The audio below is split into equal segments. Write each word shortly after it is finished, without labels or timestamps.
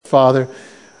Father,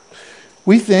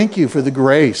 we thank you for the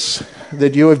grace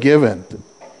that you have given.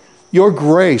 Your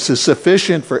grace is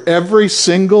sufficient for every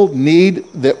single need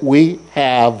that we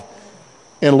have.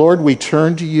 And Lord, we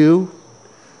turn to you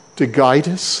to guide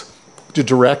us, to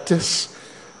direct us.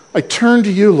 I turn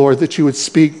to you, Lord, that you would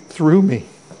speak through me.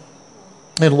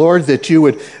 And Lord, that you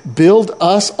would build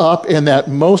us up in that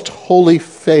most holy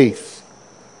faith,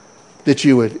 that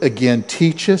you would again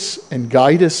teach us and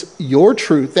guide us your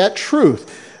truth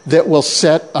that will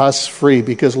set us free.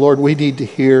 Because Lord, we need to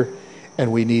hear,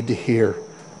 and we need to hear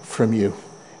from you.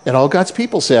 And all God's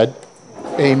people said,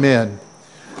 amen.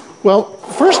 Well,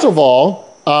 first of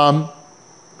all,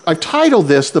 I've titled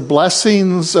this, The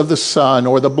Blessings of the Son,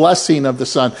 or The Blessing of the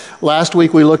Son. Last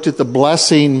week we looked at the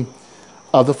blessing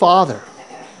of the Father.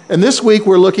 And this week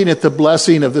we're looking at the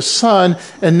blessing of the Son.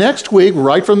 And next week,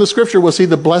 right from the Scripture, we'll see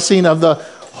the blessing of the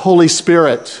Holy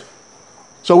Spirit.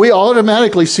 So we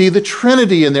automatically see the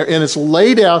Trinity in there. And it's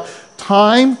laid out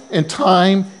time and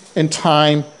time and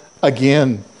time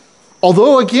again.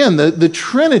 Although, again, the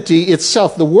Trinity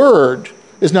itself, the Word,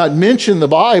 is not mentioned in the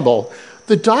Bible,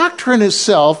 the doctrine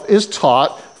itself is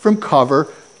taught from cover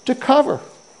to cover.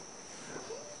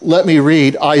 Let me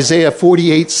read Isaiah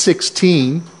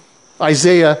 48:16.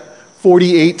 Isaiah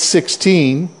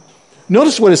 48:16.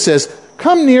 Notice what it says.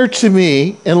 Come near to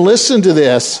me and listen to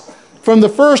this. From the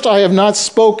first I have not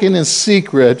spoken in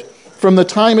secret. From the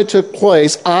time it took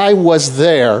place, I was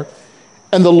there.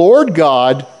 And the Lord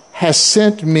God has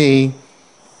sent me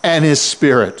and his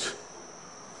Spirit.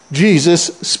 Jesus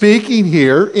speaking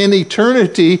here in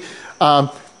eternity,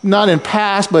 not in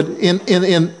past, but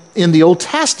in the Old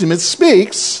Testament,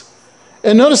 speaks.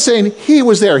 And notice saying he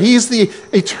was there. He's the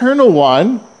eternal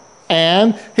one.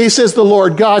 And he says the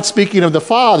Lord God, speaking of the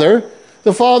Father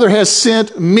has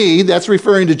sent me. That's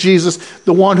referring to Jesus,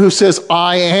 the one who says,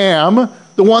 I am.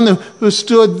 The one who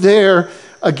stood there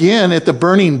again at the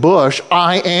burning bush.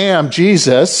 I am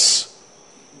Jesus.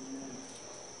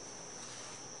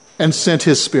 And sent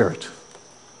his Spirit.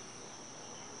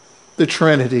 The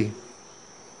Trinity.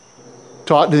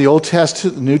 Taught in the Old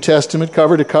Testament, New Testament,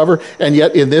 cover to cover. And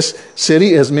yet in this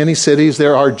city, as many cities,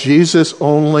 there are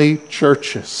Jesus-only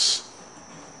churches.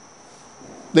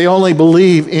 They only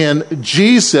believe in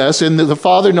Jesus, and the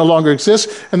Father no longer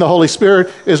exists, and the Holy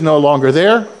Spirit is no longer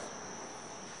there.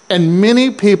 And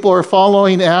many people are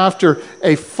following after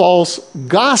a false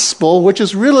gospel, which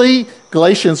is really,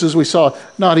 Galatians, as we saw,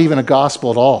 not even a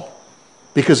gospel at all.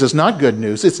 Because it's not good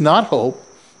news. It's not hope.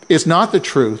 It's not the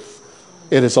truth.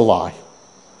 It is a lie.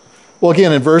 Well,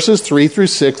 again, in verses 3 through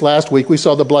 6, last week we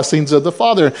saw the blessings of the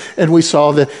Father, and we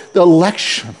saw the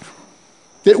election.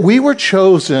 That we were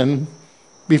chosen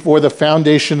before the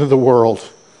foundation of the world.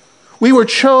 We were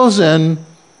chosen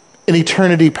in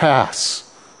eternity past.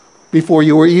 Before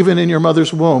you were even in your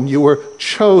mother's womb, you were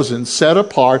chosen, set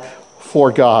apart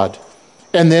for God.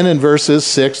 And then in verses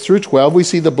 6 through 12, we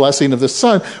see the blessing of the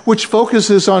Son, which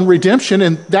focuses on redemption,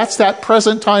 and that's that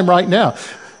present time right now.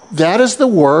 That is the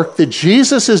work that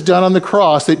Jesus has done on the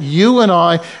cross, that you and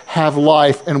I have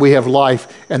life, and we have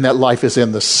life, and that life is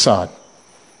in the Son.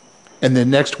 And then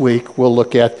next week, we'll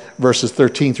look at verses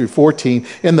 13 through 14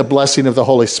 in the blessing of the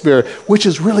Holy Spirit, which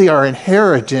is really our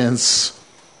inheritance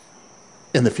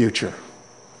in the future.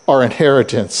 Our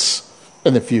inheritance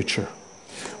in the future.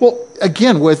 Well,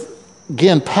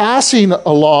 again, passing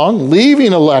along,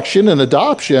 leaving election and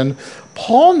adoption,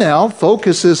 Paul now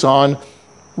focuses on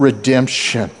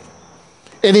redemption.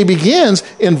 And he begins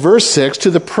in verse 6,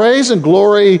 to the praise and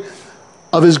glory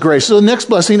of his grace. So the next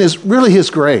blessing is really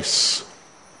his grace.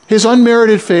 His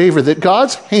unmerited favor, that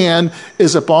God's hand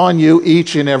is upon you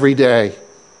each and every day.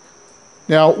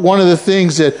 Now, one of the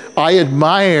things that I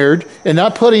admired, and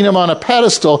not putting him on a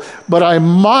pedestal, but I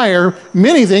admire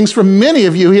many things from many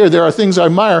of you here. There are things I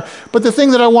admire. But the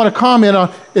thing that I want to comment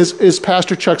on is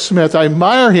Pastor Chuck Smith. I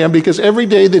admire him because every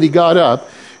day that he got up,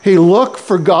 he looked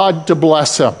for God to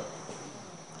bless him.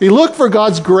 He looked for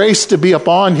God's grace to be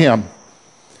upon him.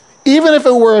 Even if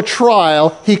it were a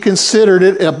trial, he considered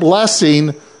it a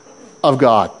blessing of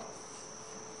God.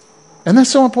 And that's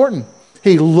so important.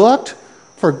 He looked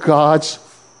for God's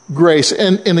grace.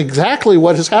 And exactly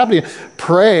what is happening,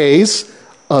 praise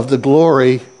of the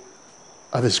glory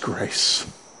of his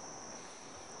grace.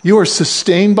 You are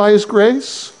sustained by his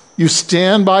grace. You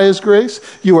stand by his grace.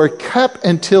 You are kept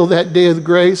until that day of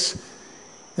grace.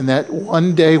 And that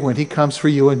one day when he comes for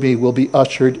you and me, will be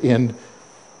ushered in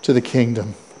to the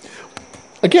kingdom.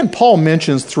 Again, Paul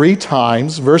mentions 3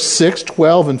 times, verse 6,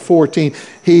 12, and 14,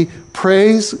 he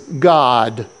praised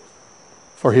God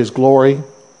for his glory,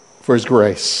 for his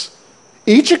grace.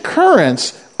 Each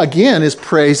occurrence, again, is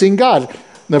praising God.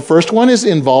 The first one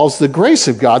involves the grace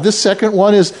of God. The second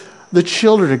one is the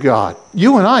children of God.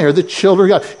 You and I are the children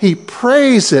of God. He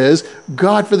praises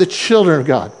God for the children of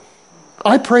God.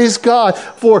 I praise God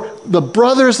for the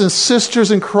brothers and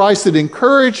sisters in Christ that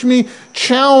encourage me,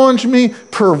 challenge me,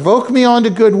 provoke me onto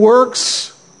good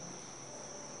works,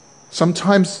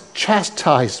 sometimes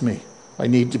chastise me. I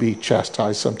need to be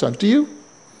chastised sometimes. Do you?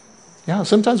 Yeah,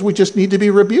 sometimes we just need to be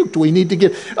rebuked. We need to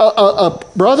get a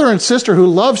brother and sister who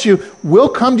loves you will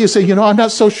come to you and say, I'm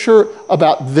not so sure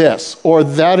about this or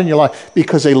that in your life,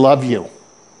 because they love you.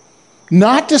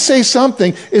 Not to say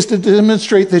something is to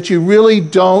demonstrate that you really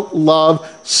don't love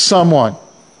someone.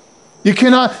 You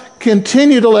cannot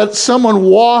continue to let someone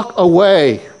walk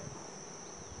away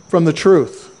from the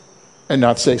truth and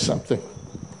not say something.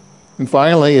 And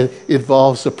finally, it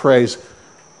involves the praise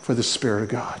for the Spirit of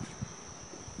God.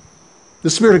 The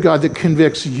Spirit of God that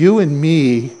convicts you and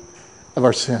me of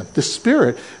our sin. The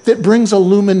Spirit that brings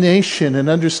illumination and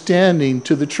understanding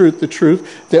to the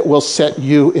truth that will set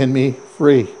you and me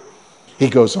free. He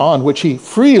goes on, which he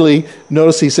freely,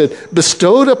 notice he said,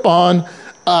 bestowed upon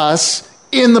us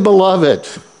in the beloved.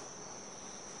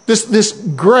 This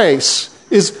grace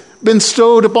is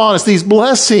bestowed upon us. These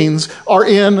blessings are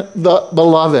in the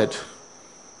beloved.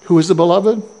 Who is the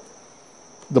beloved?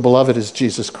 The beloved is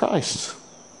Jesus Christ.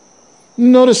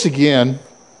 Notice again,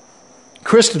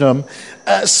 Christendom,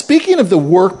 speaking of the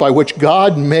work by which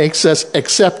God makes us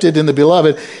accepted in the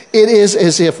beloved, it is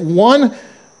as if one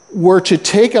were to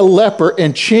take a leper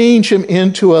and change him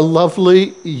into a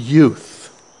lovely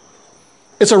youth.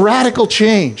 It's a radical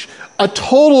change, a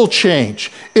total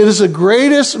change. It is the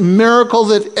greatest miracle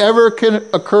that ever can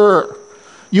occur.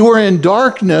 You were in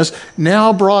darkness,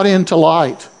 now brought into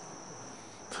light.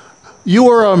 You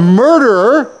were a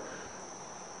murderer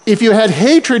if you had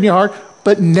hatred in your heart,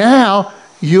 but now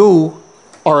you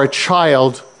are a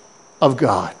child of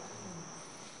God.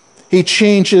 He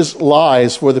changes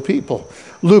lives for the people.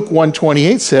 Luke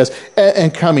 1:28 says,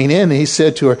 and coming in, he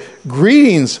said to her,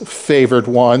 "Greetings, favored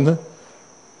one,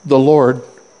 the Lord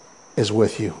is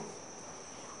with you."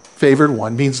 Favored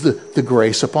one means the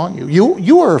grace upon you.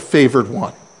 You are a favored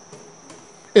one.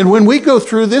 And when we go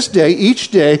through this day, each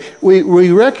day,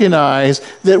 we recognize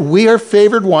that we are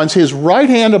favored ones. His right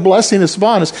hand of blessing is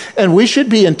upon us, and we should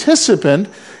be anticipate,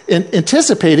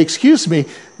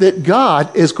 that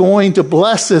God is going to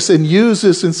bless us and use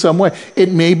us in some way.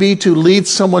 It may be to lead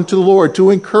someone to the Lord, to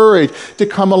encourage, to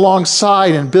come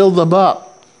alongside and build them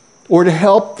up, or to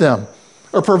help them,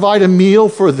 or provide a meal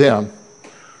for them.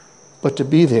 But to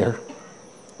be there.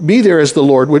 Be there as the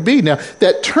Lord would be. Now,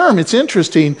 that term, it's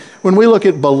interesting. When we look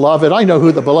at beloved, I know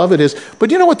who the beloved is, but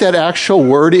you know what that actual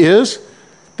word is?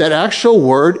 That actual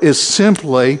word is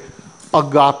simply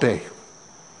agape.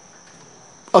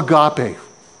 Agape.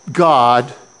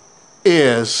 God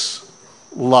is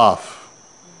love.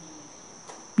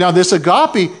 Now, this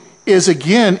agape is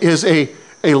a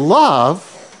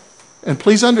love, and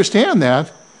please understand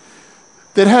that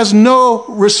has no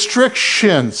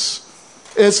restrictions.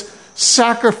 It's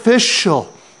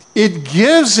sacrificial. It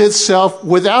gives itself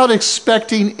without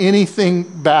expecting anything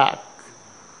back.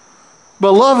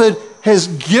 Beloved has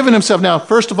given himself. Now,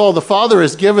 first of all, the Father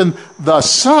has given the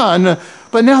Son,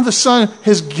 but now the Son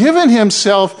has given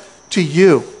himself to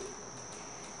you,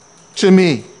 to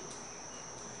me.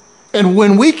 And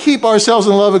when we keep ourselves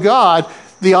in the love of God,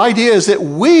 the idea is that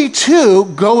we too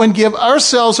go and give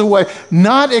ourselves away,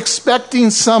 not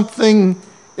expecting something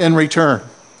in return.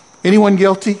 Anyone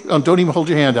guilty? Oh, don't even hold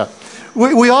your hand up.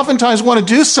 We oftentimes want to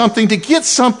do something to get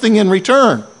something in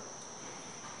return.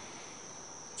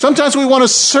 Sometimes we want to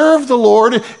serve the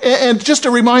Lord and just to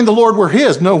remind the Lord we're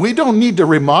His. No, we don't need to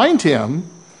remind Him.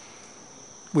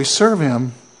 We serve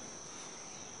Him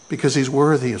because He's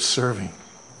worthy of serving.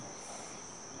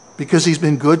 Because He's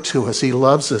been good to us. He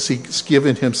loves us. He's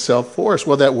given Himself for us.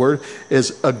 Well, that word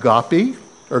is agape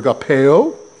or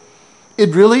agapeo.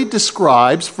 It really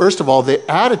describes, first of all, the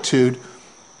attitude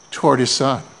toward His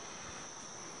Son.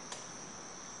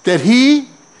 That He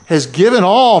has given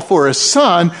all for His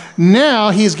Son. Now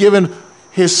He's given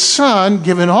His Son,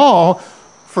 given all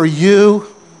for you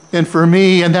and for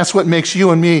me. And that's what makes you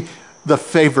and me the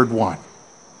favored one.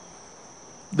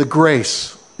 The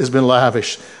grace has been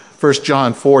lavished. 1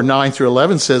 John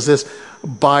 4:9-11 says this,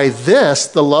 "By this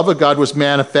the love of God was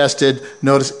manifested,"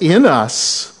 notice, "in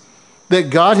us, that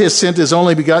God has sent His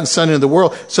only begotten Son into the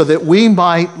world so that we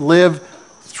might live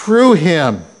through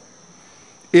Him.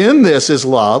 In this is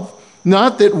love,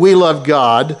 not that we love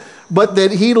God, but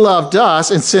that He loved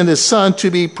us and sent His Son to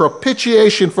be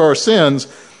propitiation for our sins.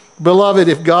 Beloved,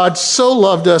 if God so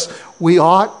loved us, we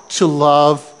ought to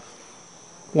love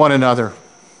one another."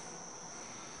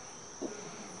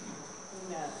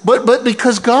 But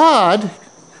because God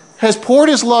has poured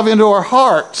his love into our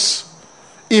hearts,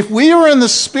 if we are in the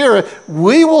Spirit,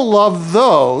 we will love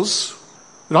those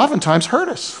that oftentimes hurt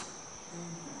us.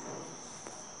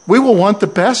 We will want the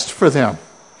best for them.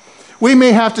 We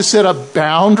may have to set up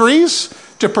boundaries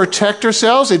to protect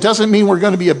ourselves. It doesn't mean we're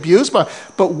going to be abused,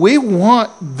 but we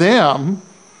want them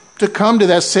to come to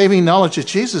that saving knowledge of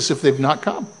Jesus if they've not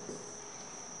come.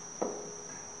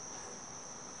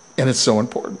 And it's so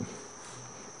important.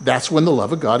 That's when the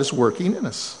love of God is working in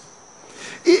us.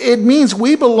 It means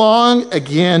we belong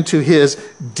again to his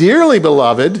dearly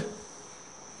beloved,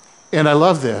 and I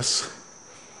love this,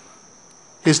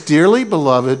 his dearly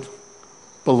beloved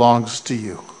belongs to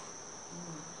you.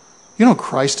 You know,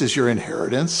 Christ is your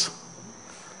inheritance.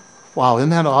 Wow, isn't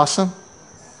that awesome?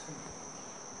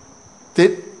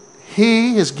 That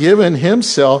he has given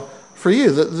himself for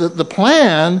you. The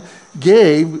plan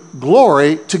gave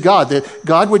glory to God, that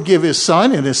God would give his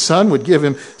son and his son would give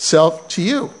himself to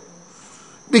you.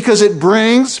 Because it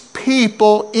brings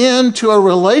people into a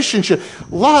relationship.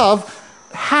 Love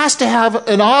has to have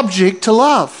an object to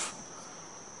love.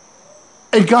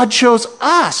 And God chose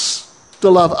us to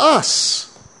love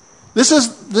us. This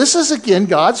is again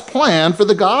God's plan for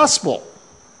the gospel.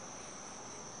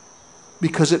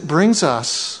 Because it brings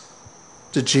us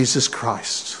to Jesus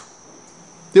Christ.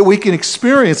 That we can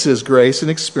experience his grace and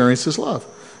experience his love.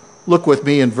 Look with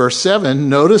me in verse 7.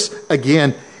 Notice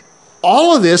again,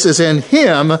 all of this is in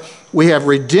him. We have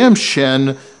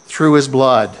redemption through his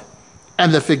blood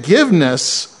and the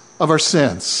forgiveness of our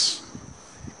sins.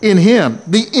 In him,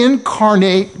 the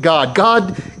incarnate God,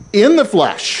 God in the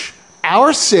flesh,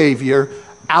 our Savior,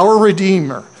 our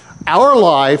Redeemer, our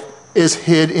life is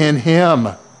hid in him.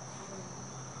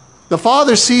 The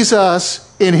Father sees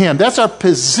us in him. That's our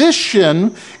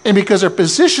position, and because our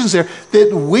position's there,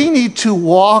 that we need to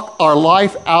walk our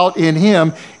life out in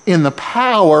him in the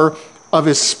power of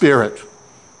his Spirit,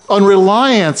 on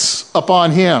reliance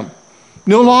upon him,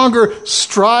 no longer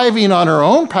striving on our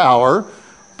own power,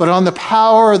 but on the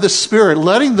power of the Spirit,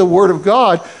 letting the Word of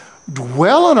God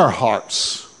dwell in our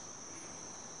hearts,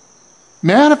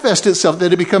 manifest itself,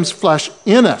 that it becomes flesh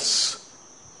in us,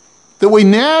 that we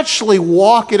naturally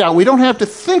walk it out. We don't have to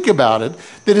think about it,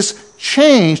 that it's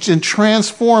changed and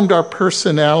transformed our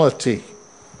personality.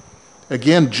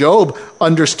 Again, Job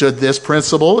understood this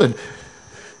principle in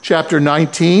chapter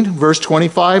 19, verse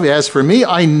 25. As for me,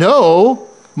 I know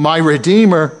my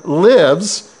Redeemer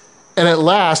lives, and at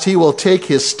last he will take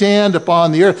his stand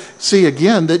upon the earth. See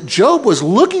again that Job was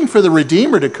looking for the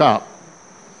Redeemer to come.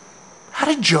 How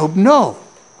did Job know?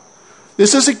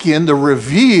 This is again the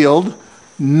revealed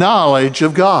knowledge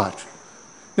of God.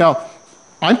 Now,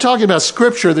 I'm talking about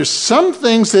Scripture. There's some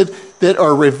things that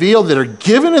are revealed, that are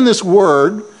given in this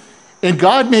Word, and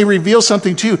God may reveal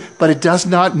something to you, but it does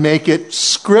not make it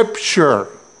Scripture.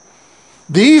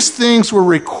 These things were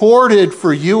recorded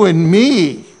for you and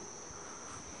me,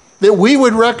 that we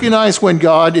would recognize when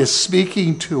God is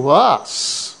speaking to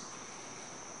us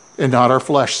and not our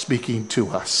flesh speaking to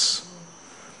us.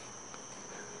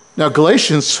 Now,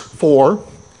 Galatians 4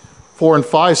 and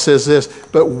 5 says this,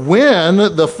 but when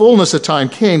the fullness of time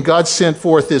came, God sent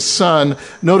forth his Son,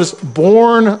 notice,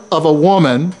 born of a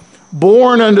woman,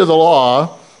 born under the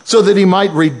law, so that he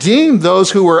might redeem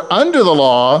those who were under the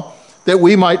law, that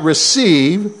we might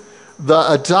receive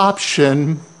the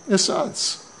adoption as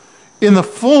sons. In the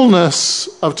fullness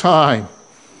of time.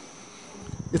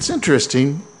 It's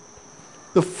interesting.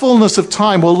 The fullness of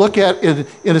time, we'll look at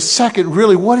in a second,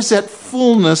 really, what does that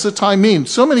fullness of time mean?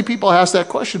 So many people ask that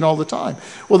question all the time.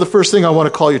 Well, the first thing I want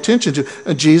to call your attention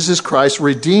to, Jesus Christ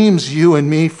redeems you and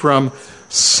me from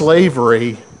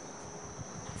slavery,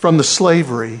 from the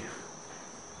slavery,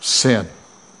 sin.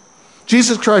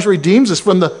 Jesus Christ redeems us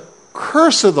from the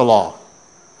curse of the law.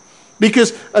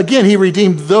 Because, again, he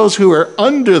redeemed those who are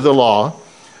under the law.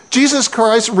 Jesus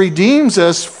Christ redeems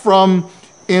us from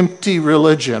empty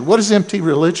religion. What is empty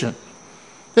religion?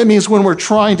 That means when we're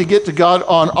trying to get to God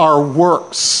on our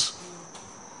works,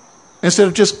 instead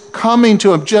of just coming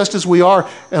to him just as we are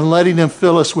and letting him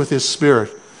fill us with his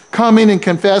Spirit. Coming and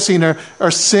confessing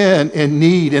our sin and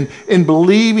need and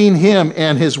believing him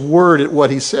and his word at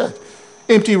what he said.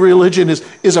 Empty religion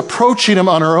is approaching him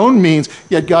on our own means,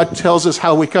 yet God tells us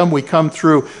how we come. We come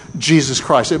through Jesus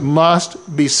Christ. It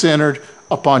must be centered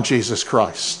upon Jesus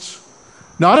Christ.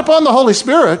 Not upon the Holy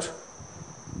Spirit,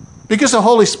 because the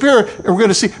Holy Spirit, we're going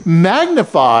to see,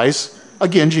 magnifies,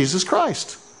 again, Jesus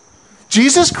Christ.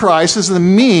 Jesus Christ is the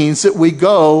means that we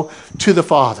go to the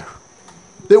Father,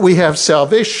 that we have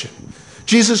salvation.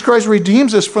 Jesus Christ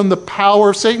redeems us from the power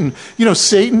of Satan. You know,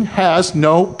 Satan has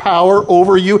no power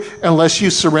over you unless you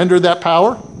surrender that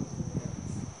power.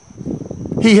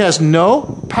 He has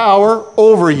no power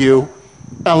over you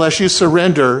unless you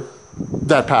surrender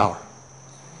that power.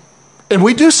 And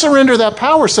we do surrender that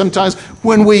power sometimes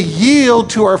when we yield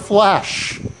to our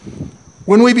flesh,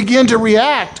 when we begin to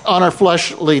react on our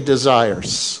fleshly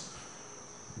desires.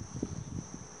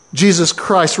 Jesus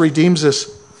Christ redeems us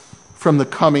from the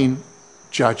coming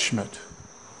judgment.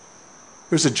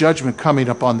 There's a judgment coming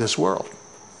upon this world.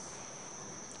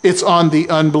 It's on the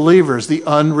unbelievers, the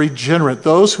unregenerate,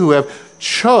 those who have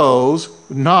chose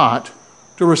not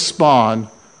to respond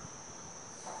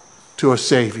to a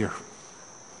Savior.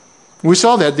 We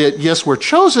saw that yes, we're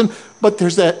chosen, but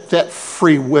there's that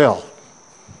free will.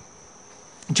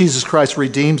 Jesus Christ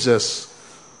redeems us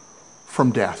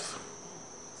from death.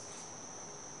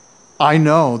 I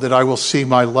know that I will see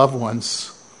my loved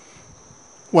ones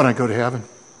when I go to heaven.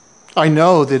 I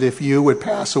know that if you would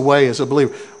pass away as a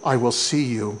believer, I will see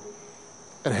you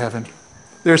at heaven.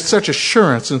 There's such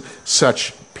assurance and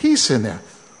such peace in that.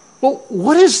 Well,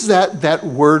 what is that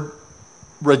word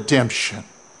redemption?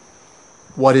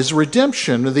 What is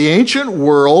redemption? The ancient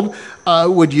world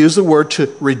would use the word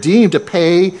to redeem, to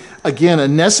pay, again, a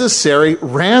necessary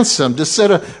ransom, to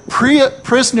set a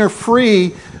prisoner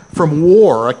free from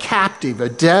war, a captive, a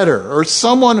debtor, or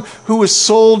someone who was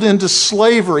sold into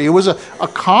slavery. It was a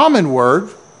common word.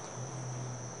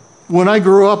 When I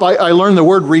grew up, I learned the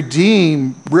word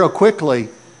redeem real quickly.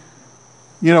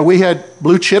 You know, we had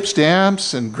blue chip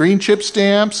stamps and green chip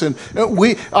stamps, and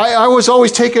I was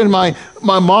always taking my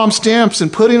mom's stamps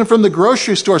and putting them from the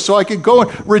grocery store so I could go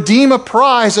and redeem a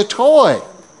prize, a toy.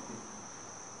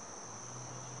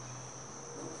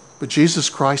 But Jesus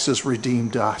Christ has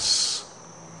redeemed us.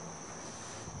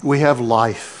 We have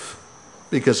life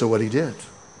because of what he did.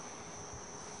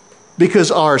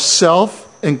 Because our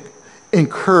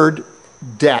self-incurred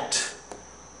debt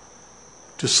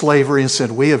to slavery and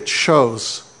sin, we have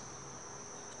chose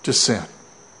to sin.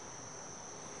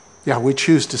 Yeah, we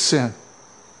choose to sin.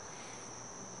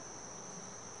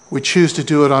 We choose to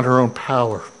do it on our own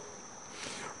power.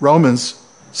 Romans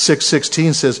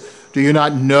 6:16 says, "Do you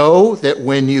not know that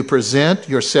when you present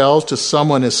yourselves to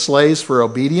someone as slaves for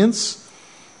obedience,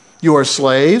 you are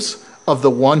slaves of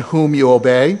the one whom you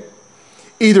obey,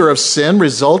 either of sin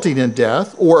resulting in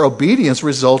death or obedience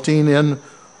resulting in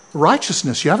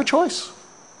righteousness?" You have a choice.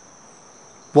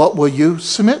 What will you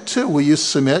submit to? Will you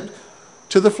submit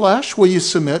to the flesh? Will you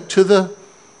submit to the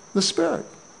Spirit?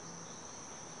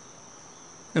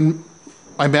 And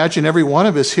I imagine every one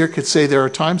of us here could say there are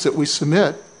times that we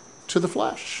submit to the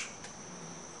flesh.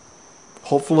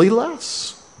 Hopefully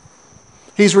less.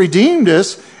 He's redeemed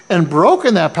us and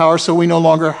broken that power so we no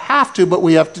longer have to, but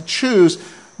we have to choose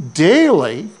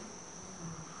daily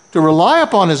to rely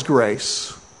upon his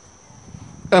grace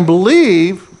and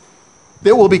believe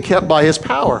that we'll be kept by his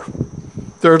power.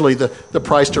 Thirdly, the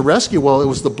price to rescue, well, it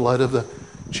was the blood of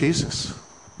Jesus.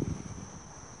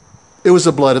 It was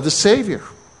the blood of the Savior.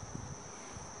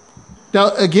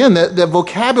 Now, again, that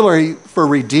vocabulary for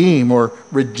redeem or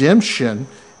redemption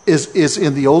is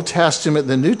in the Old Testament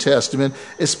and the New Testament.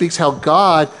 It speaks how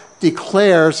God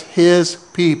declares his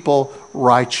people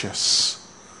righteous.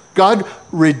 God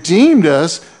redeemed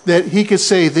us that he could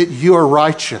say that you are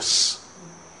righteous,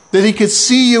 that he could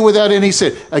see you without any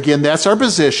sin. Again, that's our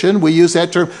position. We use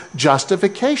that term,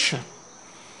 justification.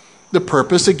 The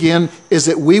purpose, again, is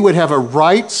that we would have a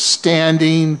right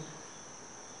standing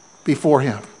before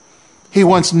him. He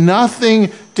wants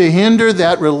nothing to hinder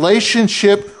that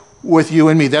relationship with you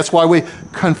and me. That's why we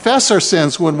confess our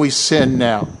sins when we sin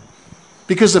now.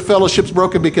 Because the fellowship's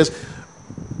broken, because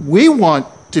we want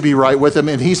to be right with him,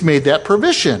 and he's made that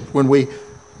provision when we,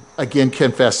 again,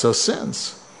 confess those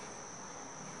sins.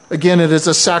 Again, it is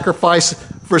a sacrifice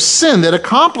for sin that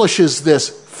accomplishes this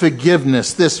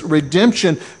forgiveness, this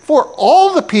redemption for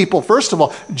all the people. First of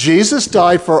all, Jesus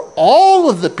died for all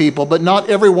of the people, but not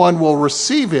everyone will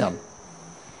receive him.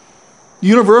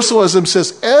 Universalism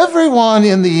says everyone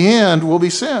in the end will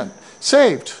be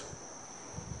saved.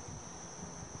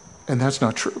 And that's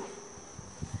not true.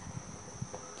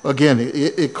 Again,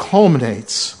 it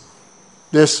culminates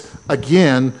this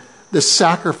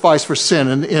sacrifice for sin.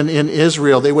 And in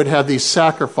Israel, they would have these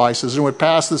sacrifices and would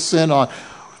pass the sin on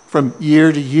from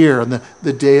year to year on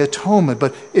the Day of Atonement.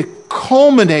 But it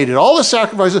culminated, all the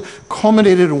sacrifices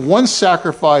culminated in one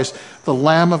sacrifice, the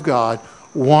Lamb of God,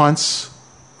 once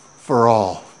for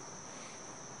all.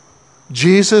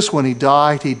 Jesus, when he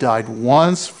died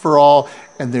once for all,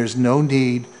 and there's no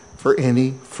need for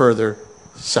any further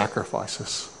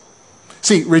sacrifices.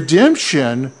 See,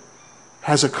 redemption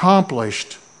has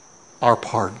accomplished our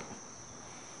pardon.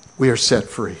 We are set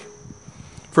free.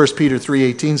 1 Peter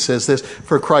 3:18 says this,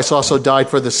 "For Christ also died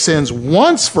for the sins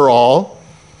once for all."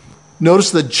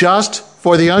 Notice the just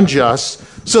for the unjust,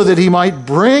 so that he might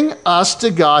bring us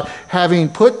to God, having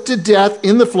put to death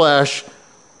in the flesh,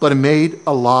 but made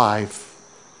alive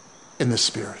in the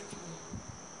Spirit.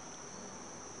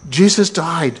 Jesus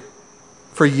died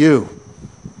for you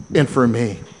and for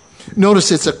me.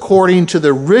 Notice it's according to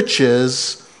the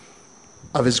riches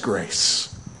of his grace,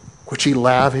 which he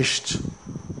lavished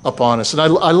upon us. And I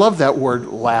love that word,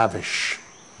 lavish.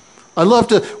 I love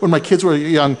to, when my kids were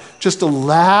young, just to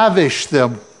lavish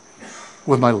them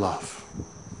with my love.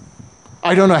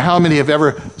 I don't know how many have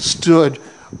ever stood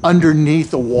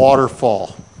underneath a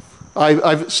waterfall.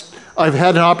 I've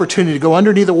had an opportunity to go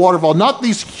underneath a waterfall, not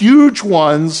these huge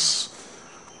ones,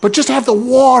 but just have the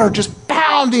water just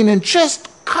pounding and just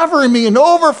covering me and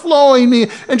overflowing me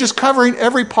and just covering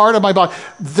every part of my body.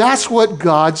 That's what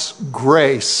God's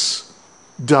grace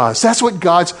does. That's what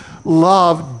God's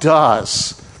love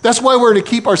does. That's why we're to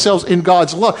keep ourselves in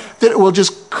God's love, that it will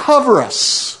just cover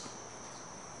us.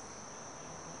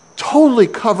 Totally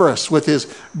cover us with his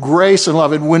grace and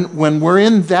love. And when we're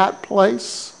in that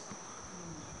place,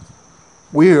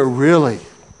 we are really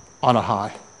on a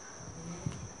high.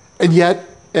 And yet,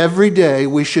 every day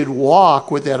we should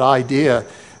walk with that idea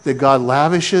that God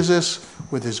lavishes us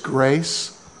with his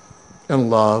grace and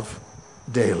love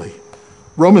daily.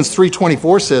 Romans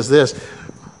 3:24 says this,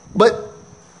 "But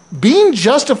being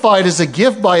justified as a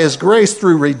gift by his grace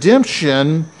through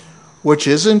redemption, which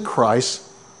is in Christ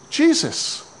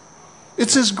Jesus."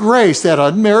 It's his grace, that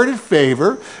unmerited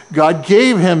favor. God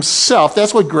gave himself.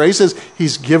 That's what grace is.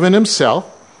 He's given himself.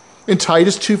 And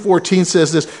Titus 2:14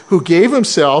 says this, "Who gave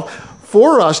himself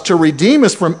for us to redeem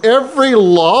us from every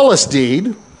lawless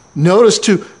deed." Notice,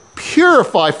 to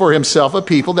purify for himself a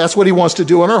people. That's what he wants to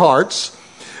do in our hearts.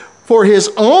 "For his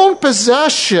own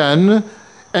possession,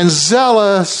 and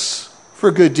zealous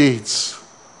for good deeds."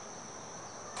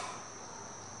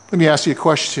 Let me ask you a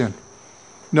question.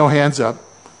 No hands up.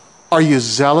 Are you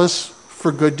zealous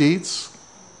for good deeds?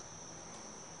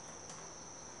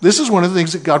 This is one of the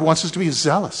things that God wants us to be,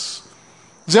 zealous.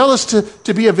 Zealous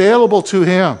to be available to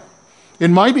him. It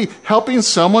might be helping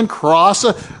someone cross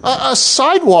a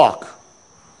sidewalk.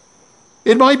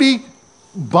 It might be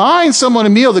buying someone a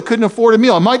meal that couldn't afford a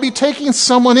meal. It might be taking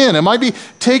someone in. It might be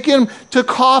taking them to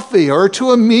coffee or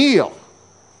to a meal.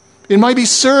 It might be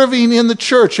serving in the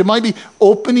church. It might be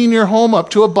opening your home up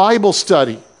to a Bible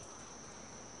study.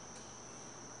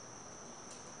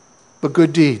 But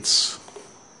good deeds.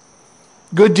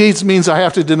 Good deeds means I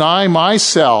have to deny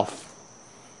myself.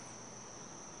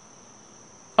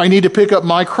 I need to pick up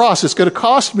my cross. It's going to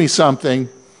cost me something,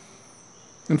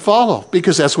 and follow,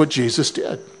 because that's what Jesus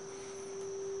did.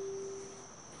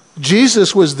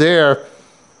 Jesus was there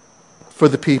for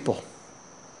the people.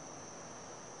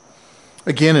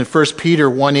 Again, in 1 Peter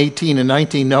 1:18 and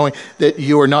 19, knowing that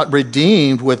you are not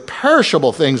redeemed with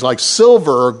perishable things like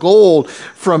silver or gold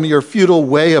from your futile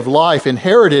way of life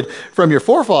inherited from your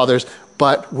forefathers,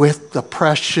 but with the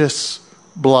precious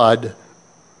blood,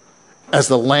 as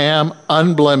the Lamb,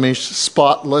 unblemished,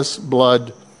 spotless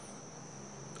blood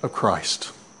of Christ.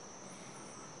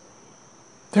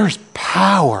 There's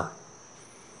power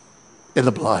in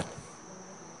the blood.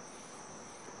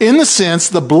 In the sense,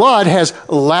 the blood has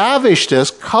lavished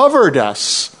us, covered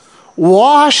us,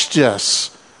 washed us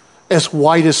as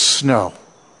white as snow,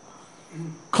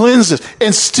 cleansed us,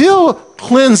 and still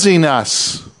cleansing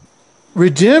us.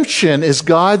 Redemption is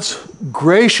God's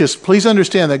gracious, please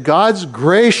understand that God's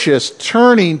gracious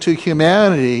turning to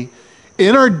humanity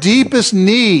in our deepest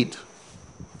need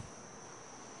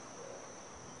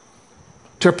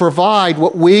to provide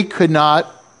what we could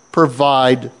not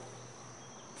provide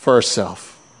for ourselves.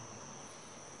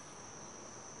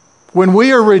 When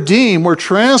we are redeemed, we're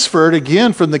transferred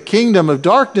again from the kingdom of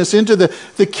darkness into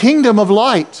the kingdom of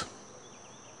light.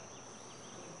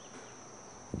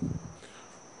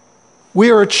 We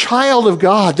are a child of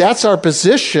God. That's our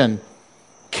position,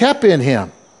 kept in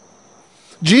him.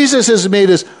 Jesus has made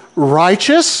us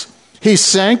righteous. He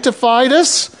sanctified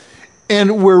us,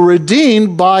 and we're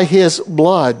redeemed by his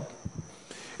blood.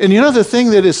 And you know the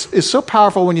thing that is so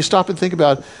powerful when you stop and think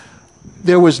about it,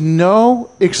 there was no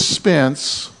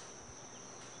expense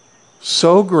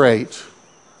so great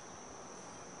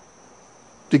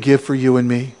to give for you and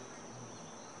me.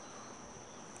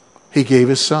 He gave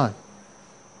his son.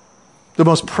 The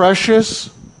most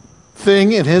precious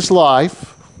thing in his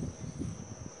life,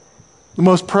 the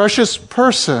most precious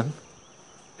person,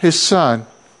 his son,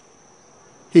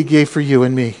 he gave for you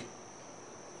and me.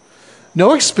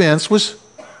 No expense was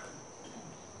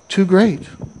too great.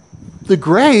 The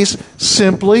grace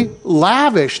simply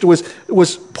lavished,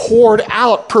 was poured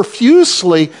out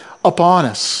profusely upon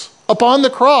us, upon the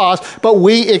cross, but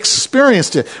we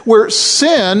experienced it. Where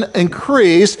sin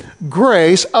increased,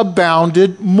 grace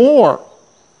abounded more.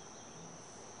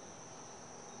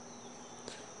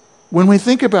 When we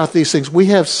think about these things, we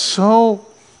have so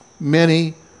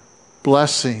many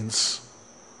blessings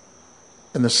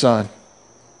in the Son.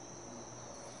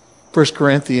 1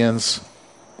 Corinthians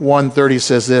 1:30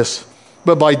 says this,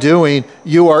 "But by doing,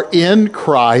 you are in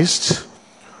Christ,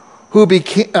 who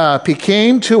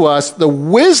became to us the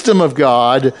wisdom of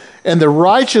God and the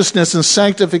righteousness and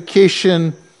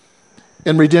sanctification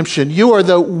and redemption." You are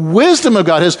the wisdom of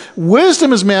God. His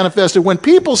wisdom is manifested. When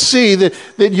people see that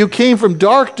you came from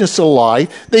darkness to light,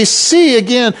 they see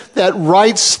again that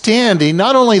right standing,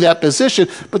 not only that position,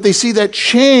 but they see that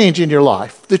change in your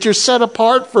life, that you're set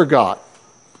apart for God.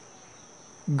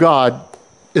 God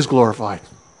is glorified.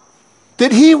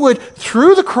 That he would,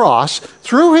 through the cross,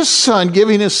 through his Son,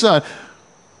 giving his Son,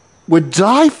 would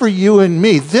die for you and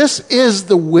me. This is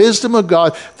the wisdom of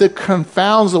God that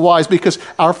confounds the wise, because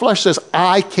our flesh says,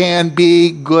 I can be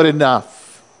good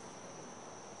enough.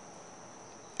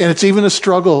 And it's even a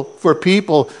struggle for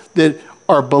people that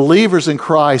are believers in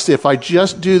Christ. If I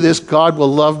just do this, God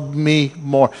will love me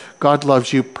more. God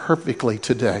loves you perfectly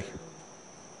today.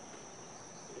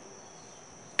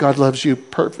 God loves you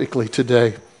perfectly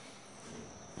today.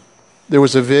 There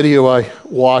was a video I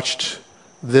watched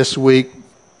this week.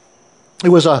 It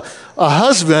was a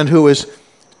husband who was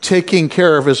taking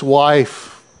care of his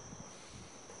wife.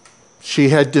 She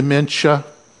had dementia.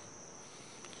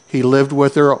 He lived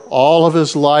with her all of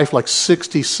his life, like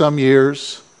 60-some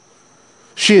years.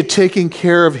 She had taken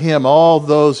care of him all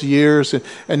those years,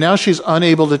 and now she's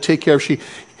unable to take care of her.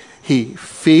 He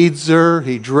feeds her,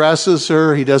 he dresses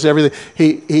her, he does everything.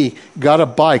 He got a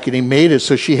bike and he made it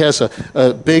so she has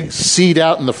a big seat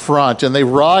out in the front, and they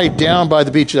ride down by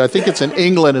the beach. I think it's in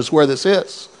England is where this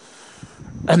is.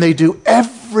 And they do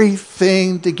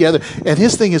everything together. And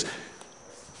his thing is,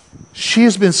 she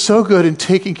has been so good in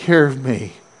taking care of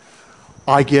me.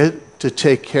 I get to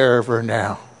take care of her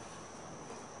now.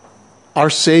 Our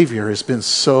Savior has been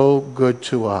so good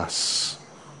to us.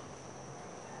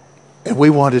 And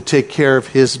we want to take care of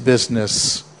his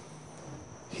business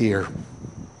here.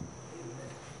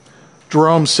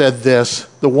 Jerome said this,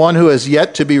 "The one who has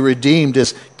yet to be redeemed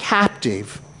is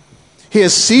captive. He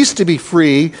has ceased to be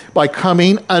free by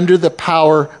coming under the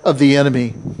power of the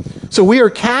enemy." So we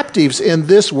are captives in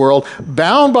this world,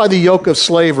 bound by the yoke of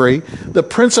slavery, the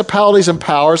principalities and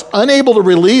powers, unable to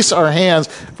release our hands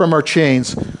from our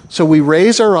chains. So we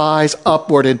raise our eyes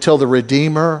upward until the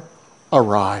Redeemer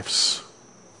arrives.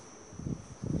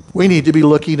 We need to be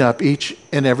looking up each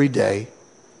and every day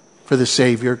for the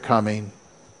Savior coming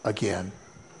again.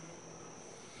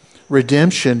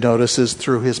 Redemption, notice, is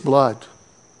through his blood.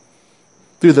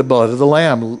 Through the blood of the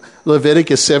Lamb.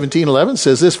 Leviticus 17:11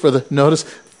 says this, notice,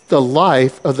 the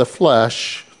life of the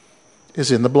flesh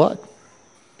is in the blood.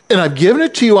 "And I've given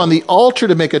it to you on the altar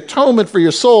to make atonement for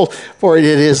your soul, for it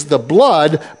is the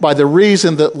blood by the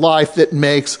reason that life that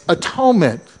makes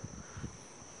atonement."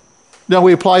 Now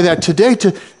we apply that today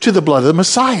to the blood of the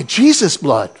Messiah, Jesus'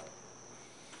 blood.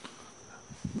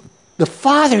 The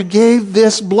Father gave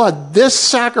this blood, this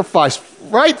sacrifice,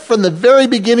 right from the very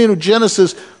beginning of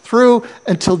Genesis through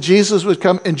until Jesus would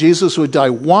come and Jesus would die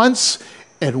once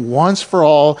and once for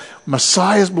all.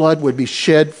 Messiah's blood would be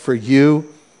shed for you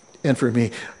and for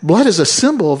me. Blood is a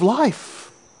symbol of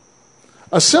life.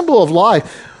 A symbol of life,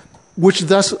 which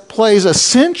thus plays an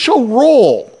essential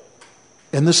role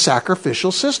in the sacrificial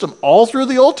system all through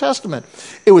the Old Testament.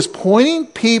 It was pointing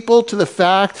people to the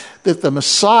fact that the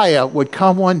Messiah would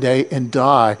come one day and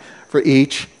die for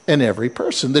each and every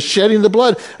person. The shedding of the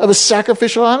blood of a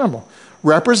sacrificial animal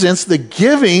represents the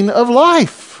giving of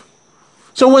life.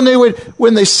 So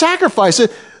when they sacrifice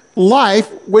it, life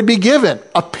would be given.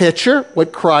 A picture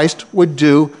what Christ would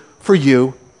do for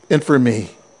you and for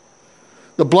me.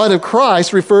 The blood of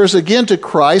Christ refers again to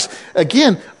Christ,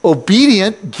 again,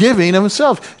 obedient giving of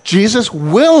himself. Jesus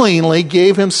willingly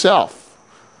gave himself.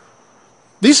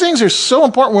 These things are so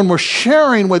important when we're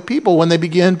sharing with people when they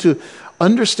begin to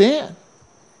understand.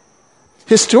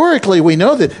 Historically, we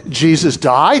know that Jesus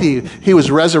died. He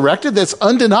was resurrected. That's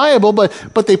undeniable,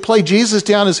 but they play Jesus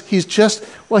down as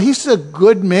he's a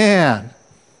good man.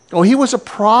 Oh, he was a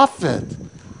prophet.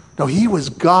 No, he was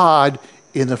God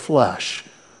in the flesh.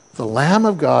 The Lamb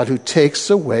of God who takes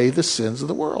away the sins of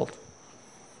the world.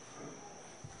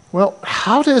 Well,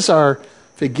 how does our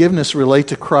forgiveness relate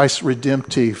to Christ's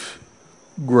redemptive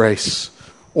grace?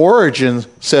 Origen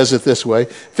says it this way: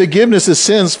 forgiveness of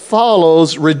sins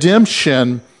follows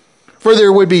redemption For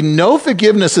there would be no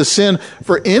forgiveness of sin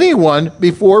for anyone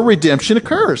before redemption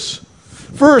occurs.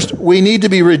 First, we need to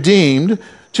be redeemed,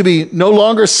 to be no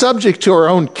longer subject to our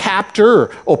own captor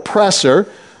or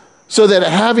oppressor, so that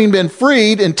having been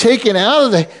freed and taken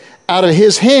out of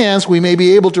his hands, we may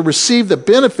be able to receive the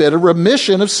benefit of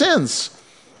remission of sins.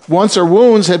 Once our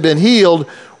wounds have been healed,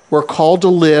 we're called to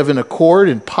live in accord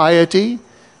in piety,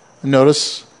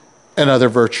 notice, and other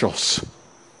virtues.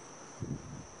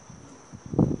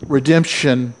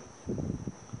 Redemption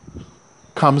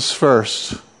comes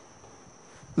first,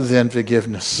 then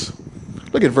forgiveness.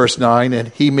 Look at verse 9. And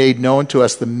he made known to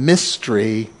us the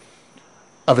mystery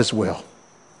of his will.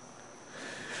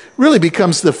 Really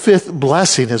becomes the fifth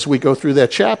blessing as we go through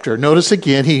that chapter. Notice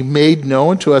again, he made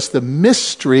known to us the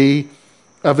mystery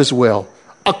of his will,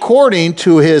 according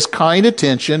to his kind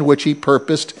attention, which he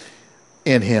purposed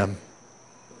in him.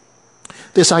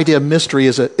 This idea of mystery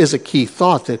is a key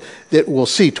thought that we'll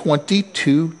see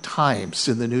 22 times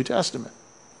in the New Testament.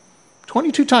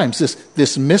 22 times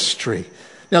this mystery.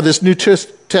 Now, this New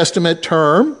Testament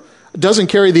term doesn't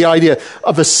carry the idea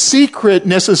of a secret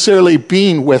necessarily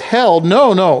being withheld.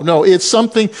 No. It's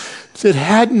something that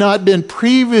had not been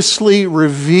previously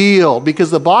revealed. Because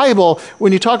the Bible,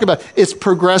 when you talk about its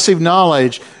progressive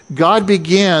knowledge, God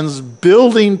begins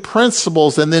building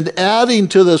principles and then adding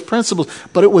to those principles.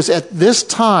 But it was at this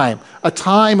time, a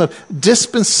time of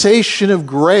dispensation of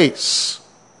grace,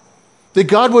 that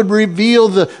God would reveal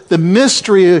the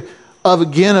mystery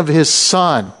of his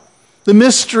Son, the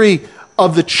mystery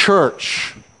of the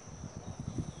church,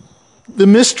 the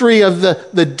mystery of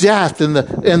the death and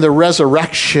the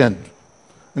resurrection.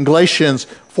 And Galatians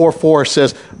 4:4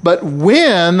 says, but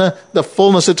when the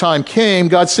fullness of time came,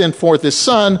 God sent forth his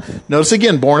Son, notice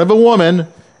again, born of a woman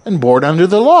and born under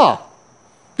the law.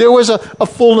 There was a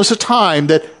fullness of time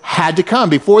that had to come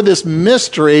before this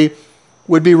mystery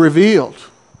would be revealed.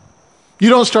 You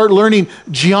don't start learning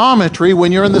geometry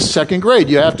when you're in the second grade.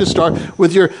 You have to start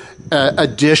with your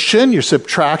addition, your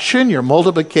subtraction, your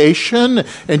multiplication,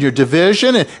 and your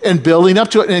division, and building up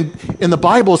to it. And in the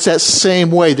Bible, it's that same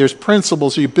way. There's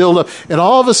principles you build up, and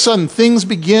all of a sudden, things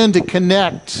begin to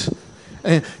connect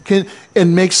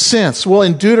and make sense. Well,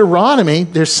 in Deuteronomy,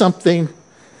 there's something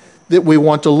that we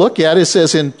want to look at. It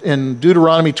says in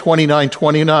Deuteronomy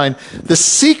 29:29, the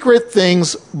secret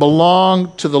things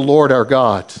belong to the Lord our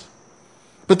God.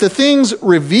 But the things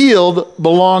revealed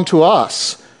belong to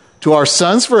us, to our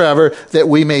sons forever, that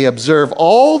we may observe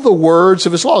all the words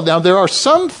of his law. Now, there are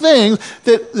some things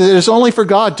that is only for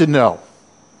God to know.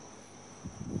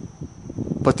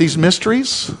 But these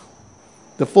mysteries,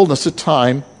 the fullness of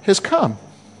time has come.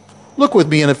 Look with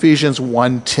me in Ephesians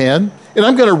 1:10. And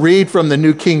I'm going to read from the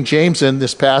New King James in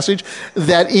this passage,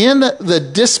 that in the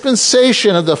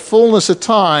dispensation of the fullness of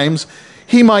times,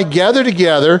 he might gather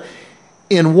together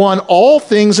in one all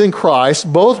things in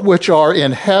Christ, both which are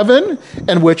in heaven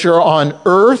and which are on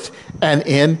earth and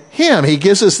in him. He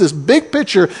gives us this big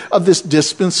picture of this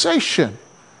dispensation.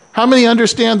 How many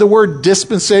understand the word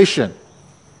dispensation?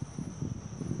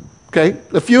 Okay,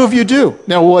 a few of you do.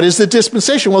 Now, what is the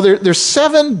dispensation? Well, there's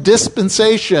 7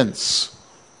 dispensations.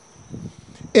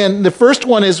 And the first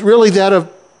one is really that of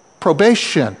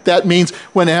probation. That means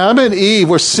when Adam and Eve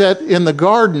were set in the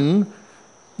garden,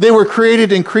 they were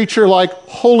created in creature-like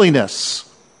holiness.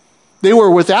 They were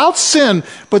without sin,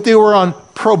 but they were on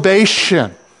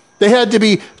probation. They had to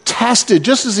be tested,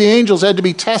 just as the angels had to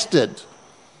be tested.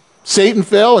 Satan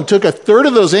fell and took a third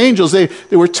of those angels. They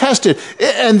were tested,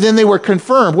 and then they were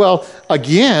confirmed. Well,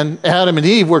 again, Adam and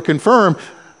Eve were confirmed,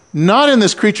 not in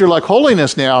this creature-like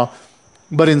holiness now,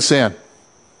 but in sin.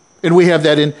 And we have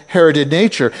that inherited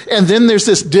nature. And then there's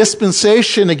this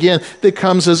dispensation again that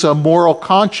comes as a moral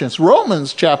conscience.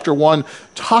 Romans chapter 1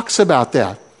 talks about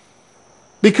that.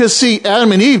 Because see,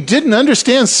 Adam and Eve didn't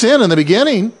understand sin in the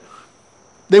beginning.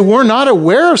 They were not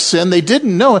aware of sin. They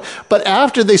didn't know it. But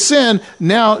after they sinned,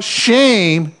 now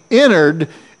shame entered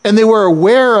and they were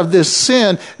aware of this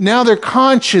sin. Now their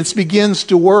conscience begins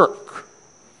to work.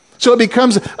 So it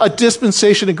becomes a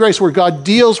dispensation of grace where God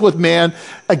deals with man,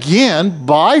 again,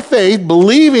 by faith,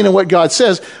 believing in what God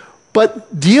says,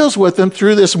 but deals with them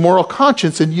through this moral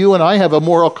conscience. And you and I have a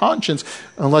moral conscience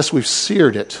unless we've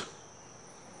seared it.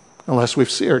 Unless we've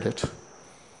seared it.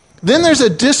 Then there's a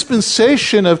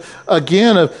dispensation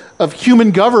of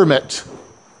human government.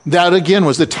 That, again,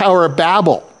 was the Tower of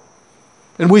Babel.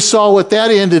 And we saw what that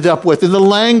ended up with. And the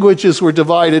languages were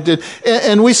divided.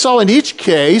 And we saw in each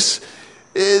case,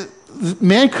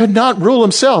 man could not rule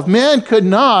himself. Man could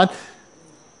not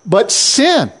but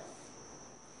sin.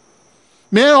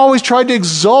 Man always tried to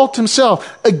exalt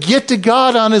himself, get to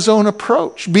God on his own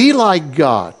approach, be like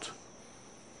God.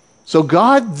 So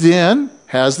God then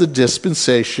has the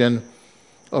dispensation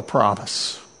of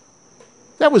promise.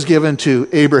 That was given to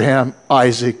Abraham,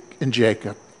 Isaac, and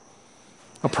Jacob.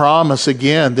 A promise,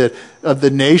 again, that of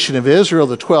the nation of Israel,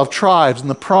 the 12 tribes, and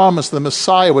the promise the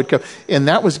Messiah would come. And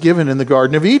that was given in the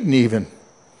Garden of Eden even,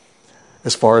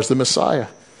 as far as the Messiah.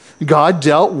 God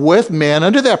dealt with man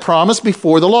under that promise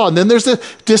before the law. And then there's the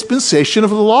dispensation of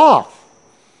the law,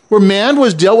 where man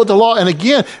was dealt with the law. And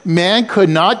again, man could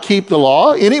not keep the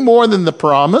law any more than the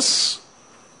promise.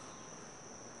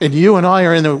 And you and I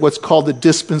are in what's called the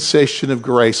dispensation of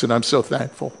grace, and I'm so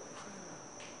thankful.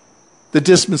 The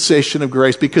dispensation of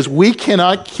grace, because we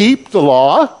cannot keep the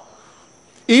law.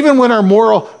 Even when our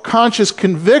moral conscience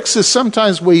convicts us,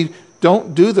 sometimes we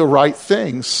don't do the right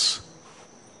things.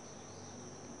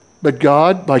 But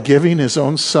God, by giving his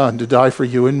own Son to die for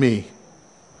you and me,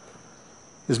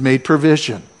 has made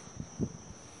provision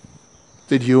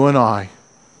that you and I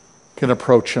can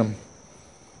approach him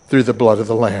through the blood of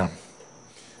the Lamb.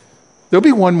 There'll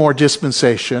be one more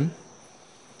dispensation.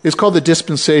 It's called the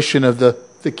dispensation of the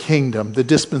kingdom, the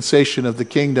dispensation of the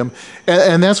kingdom.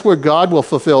 And that's where God will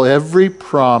fulfill every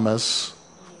promise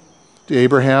to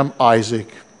Abraham,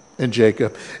 Isaac, and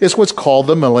Jacob. It's what's called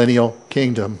the millennial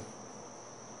kingdom.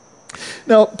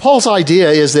 Now, Paul's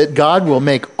idea is that God will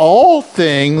make all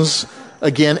things,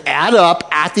 again, add up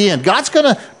at the end. God's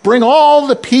going to bring all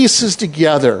the pieces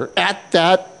together at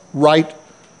that right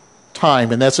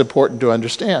time, and that's important to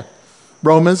understand.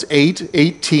 Romans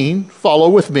 8:18, follow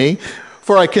with me.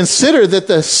 For I consider that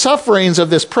the sufferings of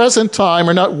this present time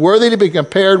are not worthy to be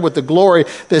compared with the glory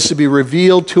that is to be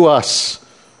revealed to us.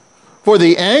 For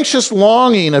the anxious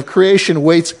longing of creation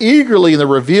waits eagerly in the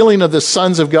revealing of the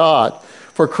sons of God.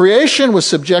 For creation was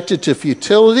subjected to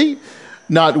futility,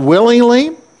 not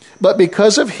willingly, but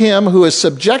because of him who has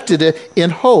subjected it in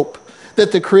hope,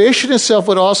 that the creation itself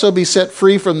would also be set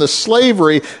free from the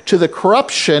slavery to the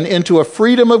corruption into a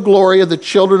freedom of glory of the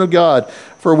children of God.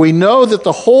 For we know that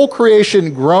the whole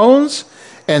creation groans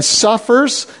and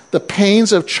suffers the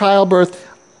pains of childbirth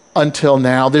until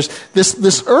now.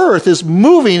 This earth is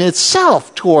moving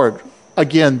itself toward,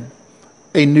 again,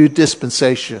 a new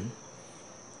dispensation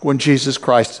when Jesus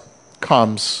Christ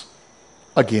comes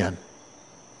again.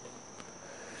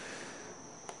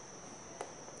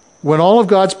 When all of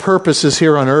God's purposes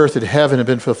here on earth and heaven have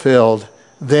been fulfilled,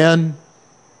 then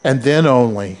and then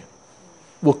only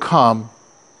will come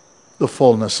the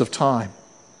fullness of time.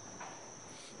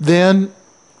 Then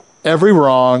every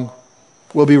wrong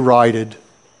will be righted.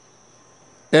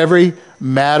 Every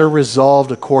matter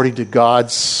resolved according to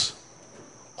God's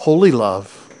holy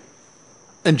love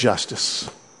and justice.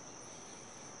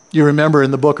 You remember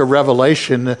in the book of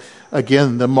Revelation,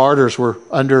 again, the martyrs were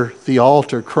under the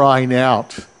altar crying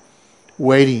out,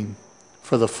 waiting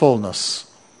for the fullness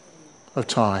of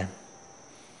time.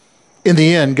 In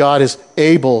the end, God is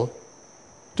able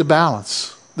to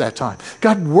balance that time.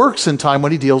 God works in time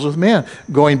when he deals with man.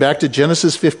 Going back to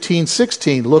Genesis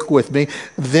 15:16, look with me.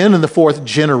 Then in the fourth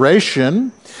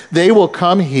generation, they will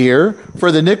come here,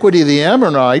 for the iniquity of the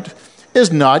Amorite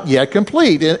is not yet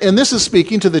complete. And this is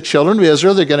speaking to the children of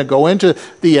Israel. They're going to go into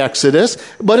the Exodus,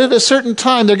 but at a certain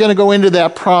time, they're going to go into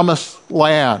that promised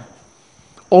land.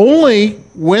 Only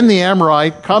when the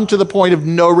Amorite come to the point of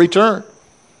no return,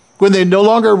 when they no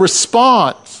longer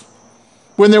respond,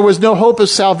 when there was no hope of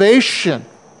salvation.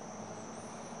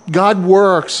 God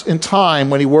works in time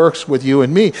when he works with you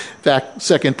and me. In fact,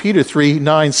 2 Peter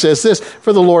 3:9 says this,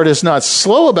 for the Lord is not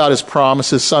slow about his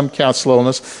promises, some count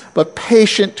slowness, but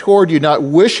patient toward you, not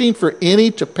wishing for any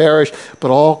to perish,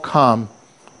 but all come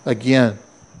again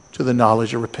to the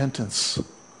knowledge of repentance.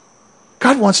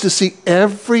 God wants to see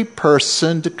every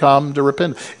person to come to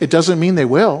repentance. It doesn't mean they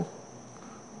will.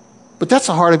 But that's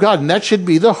the heart of God, and that should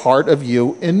be the heart of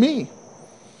you and me.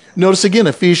 Notice again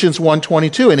Ephesians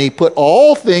 1:22, and he put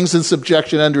all things in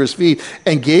subjection under his feet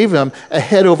and gave him a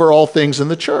head over all things in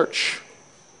the church.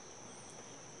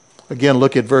 Again,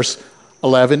 look at verse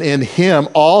 11. In him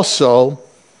also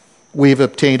we've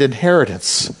obtained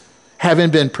inheritance, having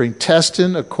been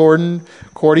predestined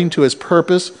according to his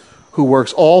purpose, who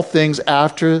works all things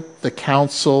after the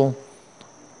counsel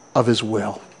of his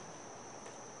will.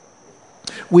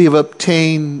 We have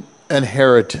obtained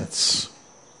inheritance.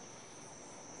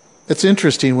 It's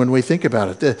interesting when we think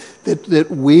about it,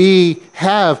 that we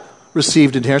have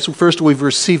received inheritance. First, we've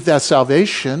received that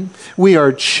salvation. We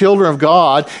are children of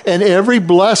God, and every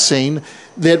blessing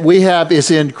that we have is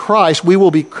in Christ. We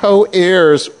will be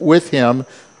co-heirs with him.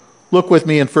 Look with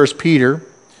me in 1 Peter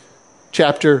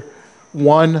chapter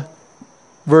 1,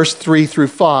 verse 3 through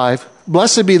 5.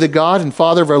 Blessed be the God and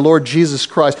Father of our Lord Jesus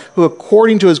Christ, who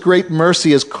according to his great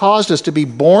mercy has caused us to be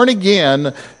born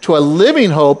again to a living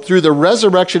hope through the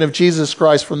resurrection of Jesus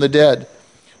Christ from the dead.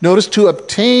 Notice, to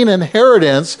obtain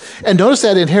inheritance, and notice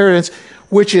that inheritance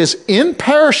which is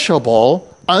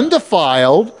imperishable,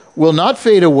 undefiled, will not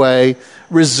fade away,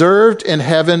 reserved in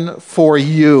heaven for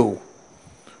you,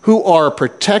 who are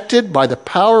protected by the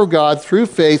power of God through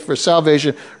faith for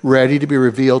salvation, ready to be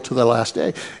revealed to the last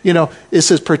day. You know, it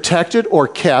says protected or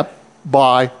kept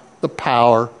by the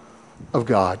power of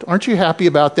God. Aren't you happy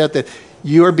about that, that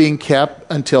you are being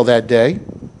kept until that day?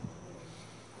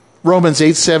 Romans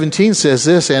 8:17 says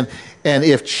this, and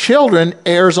if children,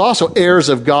 heirs also, heirs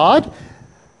of God,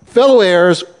 fellow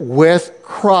heirs with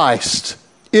Christ,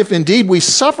 if indeed we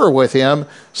suffer with him,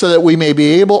 so that we may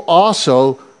be able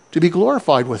also to be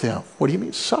glorified with him. What do you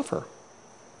mean, suffer?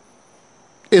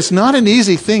 It's not an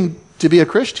easy thing to be a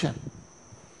Christian.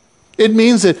 It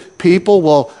means that people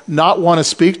will not want to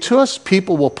speak to us.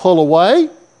 People will pull away.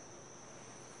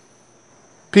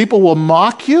 People will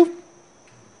mock you.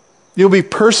 You'll be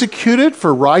persecuted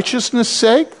for righteousness'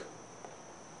 sake.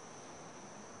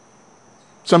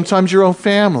 Sometimes your own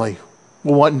family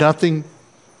will want nothing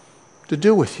to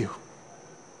do with you.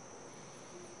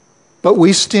 But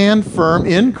we stand firm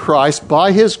in Christ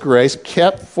by his grace,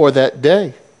 kept for that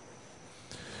day.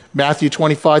 Matthew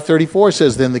 25:34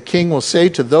 says, then the king will say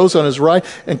to those on his right,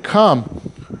 and come,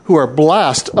 who are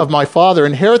blessed of my Father,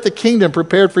 inherit the kingdom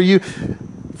prepared for you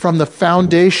from the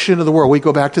foundation of the world. We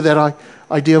go back to that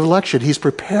idea of election. He's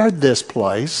prepared this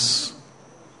place.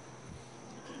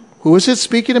 Who is it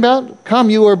speaking about? Come,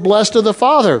 you are blessed of the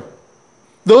Father.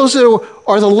 Those who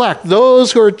are the elect,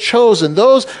 those who are chosen,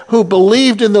 those who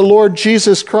believed in the Lord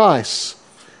Jesus Christ,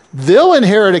 they'll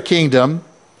inherit a kingdom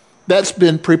that's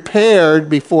been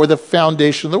prepared before the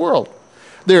foundation of the world.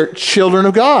 They're children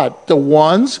of God, the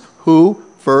ones who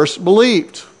first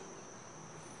believed,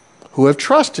 who have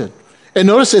trusted. And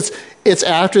notice it's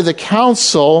after the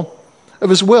counsel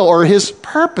of his will or his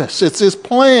purpose. It's his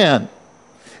plan.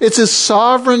 It's his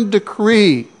sovereign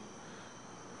decree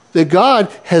that God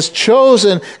has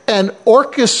chosen and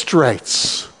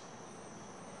orchestrates.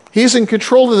 He's in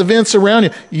control of the events around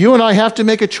you. You and I have to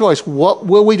make a choice. What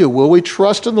will we do? Will we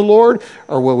trust in the Lord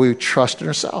or will we trust in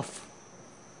ourselves?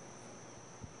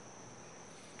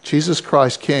 Jesus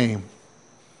Christ came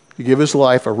to give his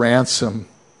life a ransom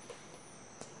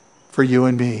for you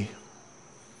and me,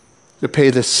 to pay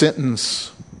the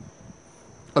sentence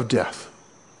of death.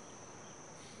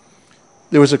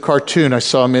 There was a cartoon I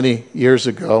saw many years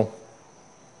ago.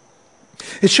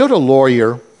 It showed a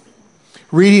lawyer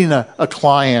reading a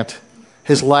client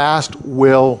his last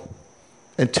will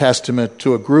and testament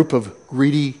to a group of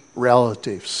greedy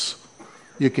relatives.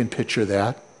 You can picture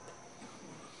that.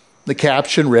 The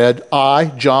caption read, I,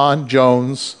 John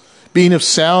Jones, being of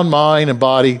sound mind and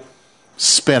body,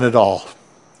 spent it all.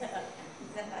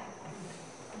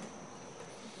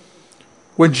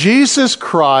 When Jesus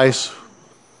Christ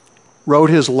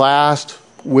wrote his last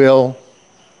will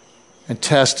and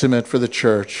testament for the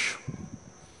church,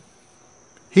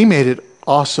 he made it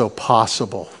also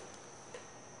possible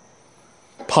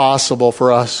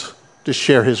for us to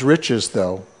share his riches,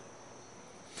 though.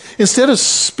 Instead of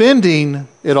spending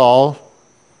it all,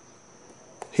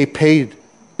 he paid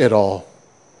it all.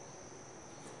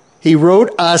 He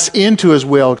wrote us into his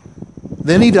will.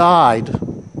 Then he died,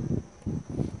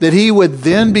 that he would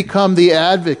then become the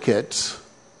advocate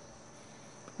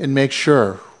and make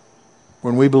sure,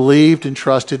 when we believed and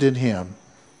trusted in him,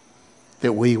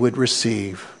 that we would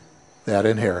receive that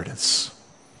inheritance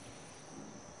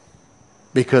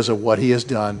because of what he has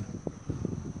done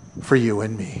for you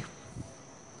and me.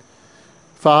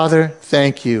 Father,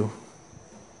 thank you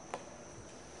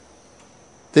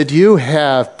that you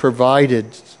have provided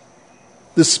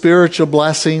the spiritual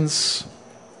blessings,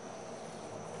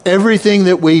 everything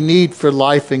that we need for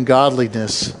life and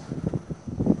godliness.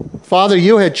 Father,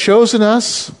 you had chosen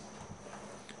us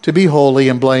to be holy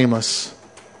and blameless.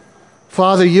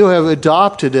 Father, you have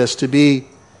adopted us to be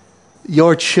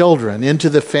your children into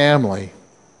the family.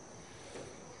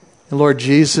 And Lord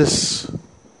Jesus,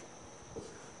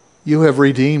 you have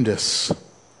redeemed us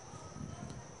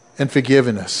and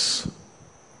forgiven us.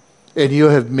 And you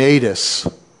have made us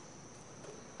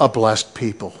a blessed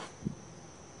people.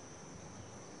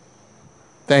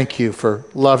 Thank you for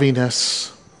loving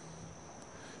us.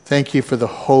 Thank you for the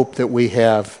hope that we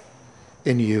have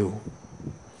in you.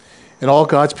 And all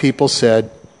God's people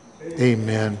said,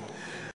 Amen.